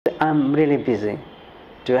I'm really busy.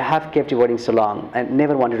 To have kept you waiting so long and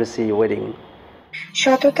never wanted to see you waiting.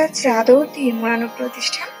 সততার চাদর দিয়ে মোড়ানো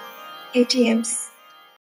প্রতিষ্ঠান ATMs.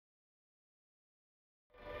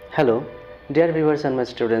 Hello, dear viewers and my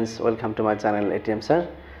students, welcome to my channel ATM Sir.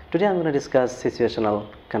 Today I'm going to discuss situational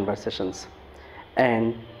conversations. And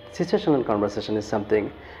situational conversation is something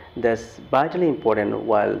that's vitally important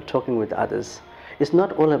while talking with others. It's not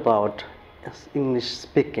all about English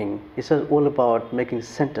speaking, it's all about making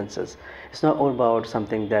sentences. It's not all about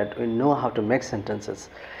something that we know how to make sentences.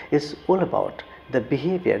 It's all about the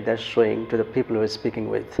behavior they're showing to the people we're speaking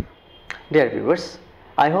with. Dear viewers,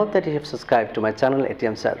 I hope that you have subscribed to my channel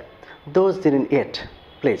ATM Sir. Those didn't yet,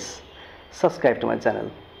 please subscribe to my channel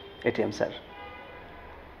ATM Sir.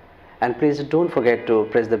 And please don't forget to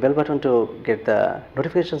press the bell button to get the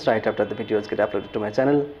notifications right after the videos get uploaded to my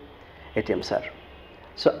channel ATM Sir.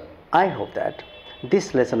 So I hope that this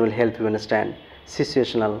lesson will help you understand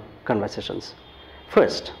situational conversations.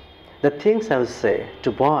 First, the things I will say to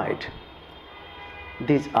avoid,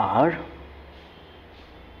 these are,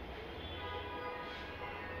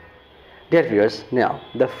 dear viewers, now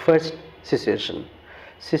the first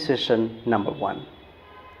situation number 1.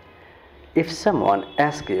 If someone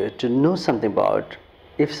asks you to know something about,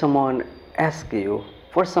 if someone asks you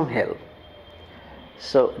for some help,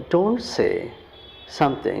 so don't say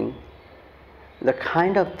something, the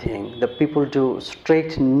kind of thing that people do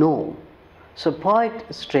straight no. So avoid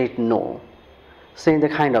straight no, saying the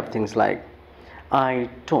kind of things like I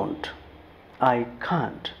don't, I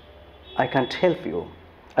can't help you,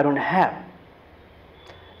 I don't have.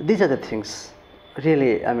 These are the things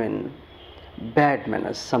really, bad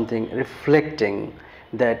manners, something reflecting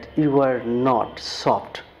that you are not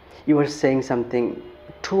soft, you are saying something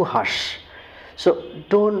too harsh. So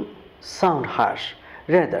don't sound harsh,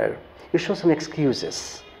 rather you show some excuses.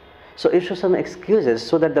 So you show some excuses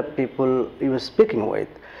so that the people you are speaking with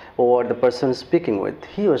or the person speaking with,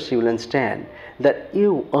 he or she will understand that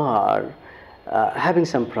you are having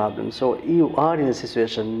some problems, so you are in a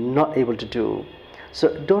situation not able to do. So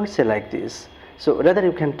don't say like this. So rather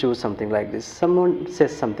you can do something like this. Someone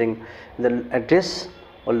says something, the address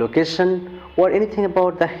or location or anything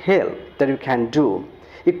about the help that you can do.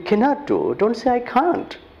 You cannot do. Don't say I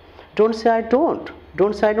can't. Don't say I don't.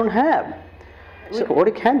 Don't say I don't have. So what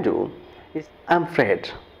you can do is I'm afraid.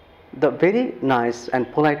 The very nice and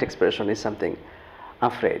polite expression is something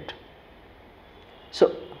afraid.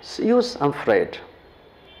 So use I'm afraid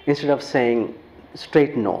instead of saying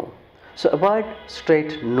straight no. So avoid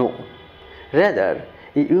straight no. Rather,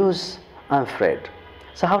 you use I'm afraid.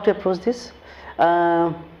 So how to approach this?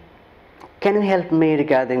 Can you help me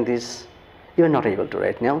regarding this? You are not able to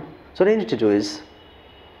right now. So what you need to do is,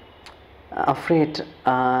 afraid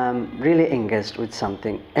I'm really engaged with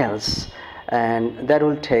something else and that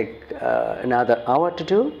will take another hour to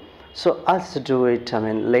do. So I'll just do it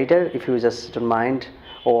later if you just don't mind,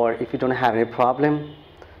 or if you don't have any problem.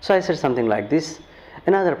 So I said something like this.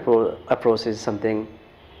 Another approach is something,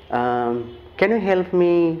 can you help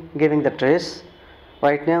me giving the dress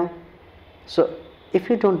right now? So if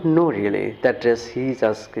you don't know really that dress he's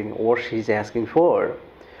asking or she's asking for,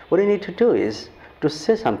 what you need to do is to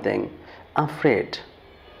say something, I'm afraid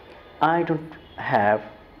I don't have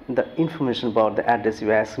the information about the address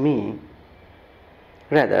you asked me.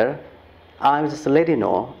 Rather, I'll just let you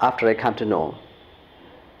know after I come to know.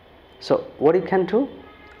 So what you can do,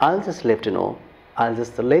 I'll just let you know, I'll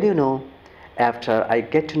just let you know after I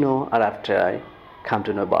get to know or after I come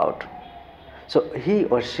to know about. So he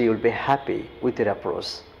or she will be happy with your approach.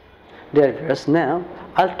 Dear viewers, now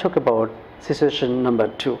I'll talk about situation number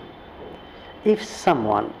 2. If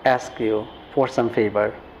someone asks you for some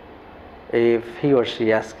favor, if he or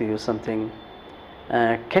she asks you something,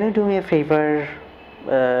 can you do me a favor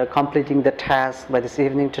completing the task by this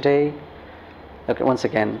evening today? Okay, once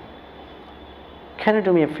again, can you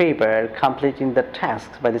do me a favor completing the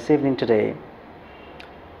task by this evening today?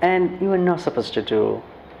 And you are not supposed to do,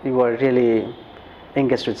 you are really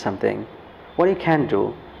engaged with something. What you can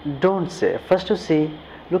do, don't say, first to see,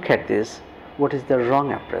 look at this, what is the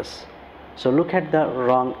wrong approach. So look at the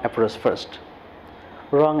wrong approach first.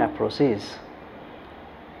 Wrong approach is,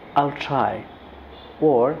 I'll try,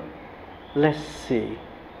 or let's see.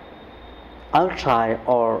 I'll try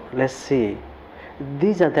or let's see.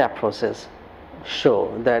 These are the approaches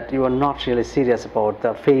show that you are not really serious about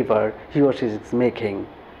the favor he or she is making.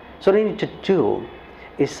 So what you need to do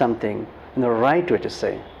is something in the right way to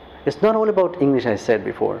say. It's not all about English, I said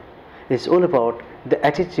before. It's all about the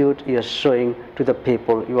attitude you are showing to the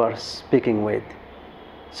people you are speaking with.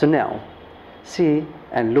 So now, see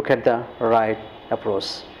and look at the right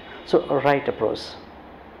approach. So right approach.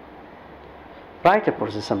 right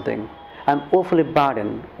approach is something. I'm awfully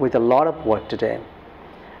burdened with a lot of work today.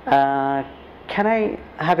 Uh, can I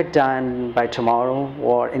have it done by tomorrow,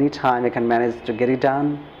 or any time I can manage to get it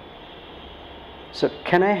done? So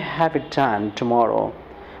can I have it done tomorrow,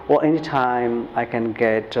 or any time I can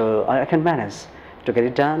manage to get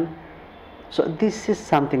it done? So this is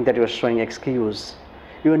something that you are showing excuse.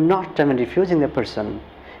 You are not refusing the person.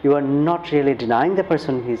 You are not really denying the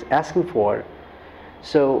person he is asking for.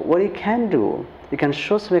 So what you can do, you can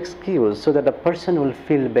show some excuse so that the person will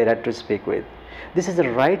feel better to speak with. This is the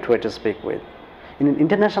right way to speak with. In an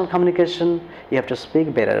international communication, you have to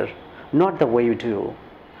speak better, not the way you do.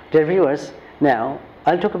 Dear viewers, now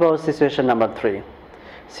I'll talk about situation number 3.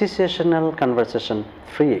 Situational conversation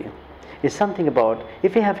 3 is something about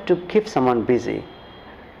if you have to keep someone busy.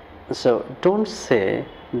 So don't say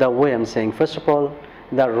the way I'm saying. First of all,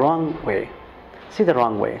 the wrong way. See the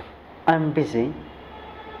wrong way. I'm busy,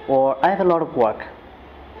 or I have a lot of work.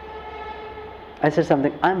 I said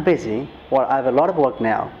something, I'm busy, or I have a lot of work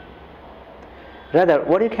now. Rather,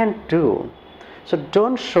 what you can do, so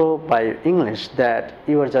don't show by English that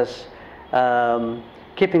you are just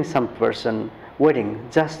keeping some person waiting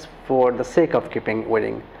just for the sake of keeping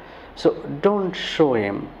waiting. So don't show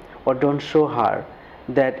him or don't show her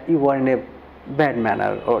that you are in a bad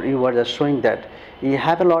manner, or you are just showing that you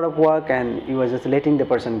have a lot of work and you are just letting the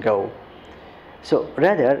person go. So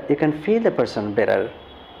rather, you can feel the person better.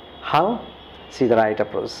 How? See the right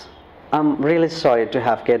approach. I'm really sorry to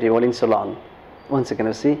have kept you waiting so long. Once again,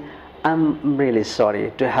 you see, I'm really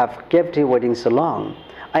sorry to have kept you waiting so long.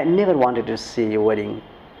 I never wanted to see you waiting.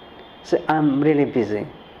 So I'm really busy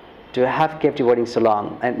to have kept you waiting so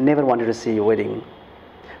long. I never wanted to see you waiting.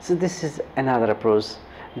 So this is another approach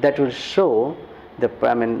that will show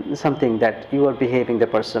something that you are behaving the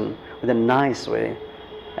person with a nice way,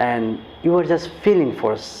 and you are just feeling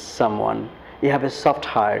for someone. You have a soft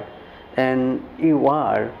heart, and you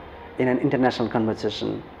are in an international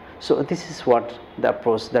conversation. So this is what the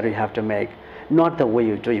approach that you have to make, not the way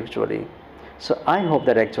you do usually. So I hope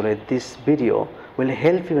that actually this video will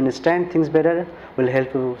help you understand things better, will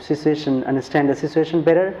help you understand the situation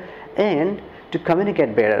better, and to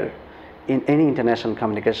communicate better in any international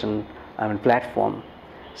communication platform.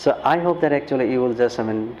 So I hope that actually you will just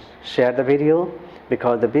share the video,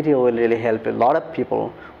 because the video will really help a lot of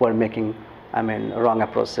people who are making wrong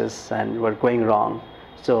approaches and who are going wrong.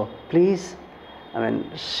 So please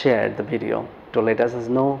share the video to let us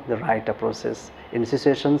know the right approaches in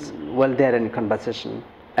situations while they are in conversation.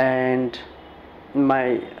 And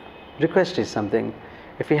my request is something,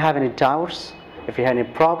 if you have any doubts, if you have any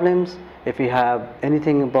problems, if you have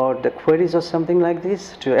anything about the queries or something like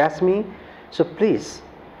this to ask me, so please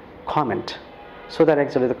comment, so that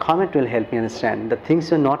actually the comment will help me understand the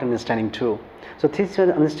things you're not understanding too. So things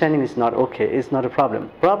you're understanding is not okay, it's not a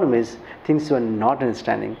problem. Problem is things you are not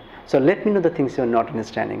understanding. So let me know the things you are not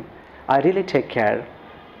understanding. I really take care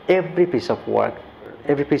every piece of work,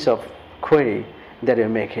 every piece of query that you're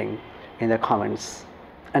making in the comments.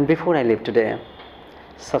 And before I leave today,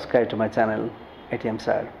 subscribe to my channel, ATM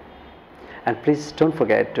Sir. And please don't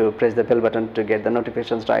forget to press the bell button to get the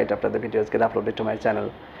notifications right after the videos get uploaded to my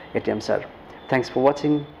channel, ATM Sir. Thanks for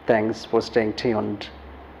watching. Thanks for staying tuned.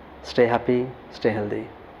 Stay happy, stay healthy.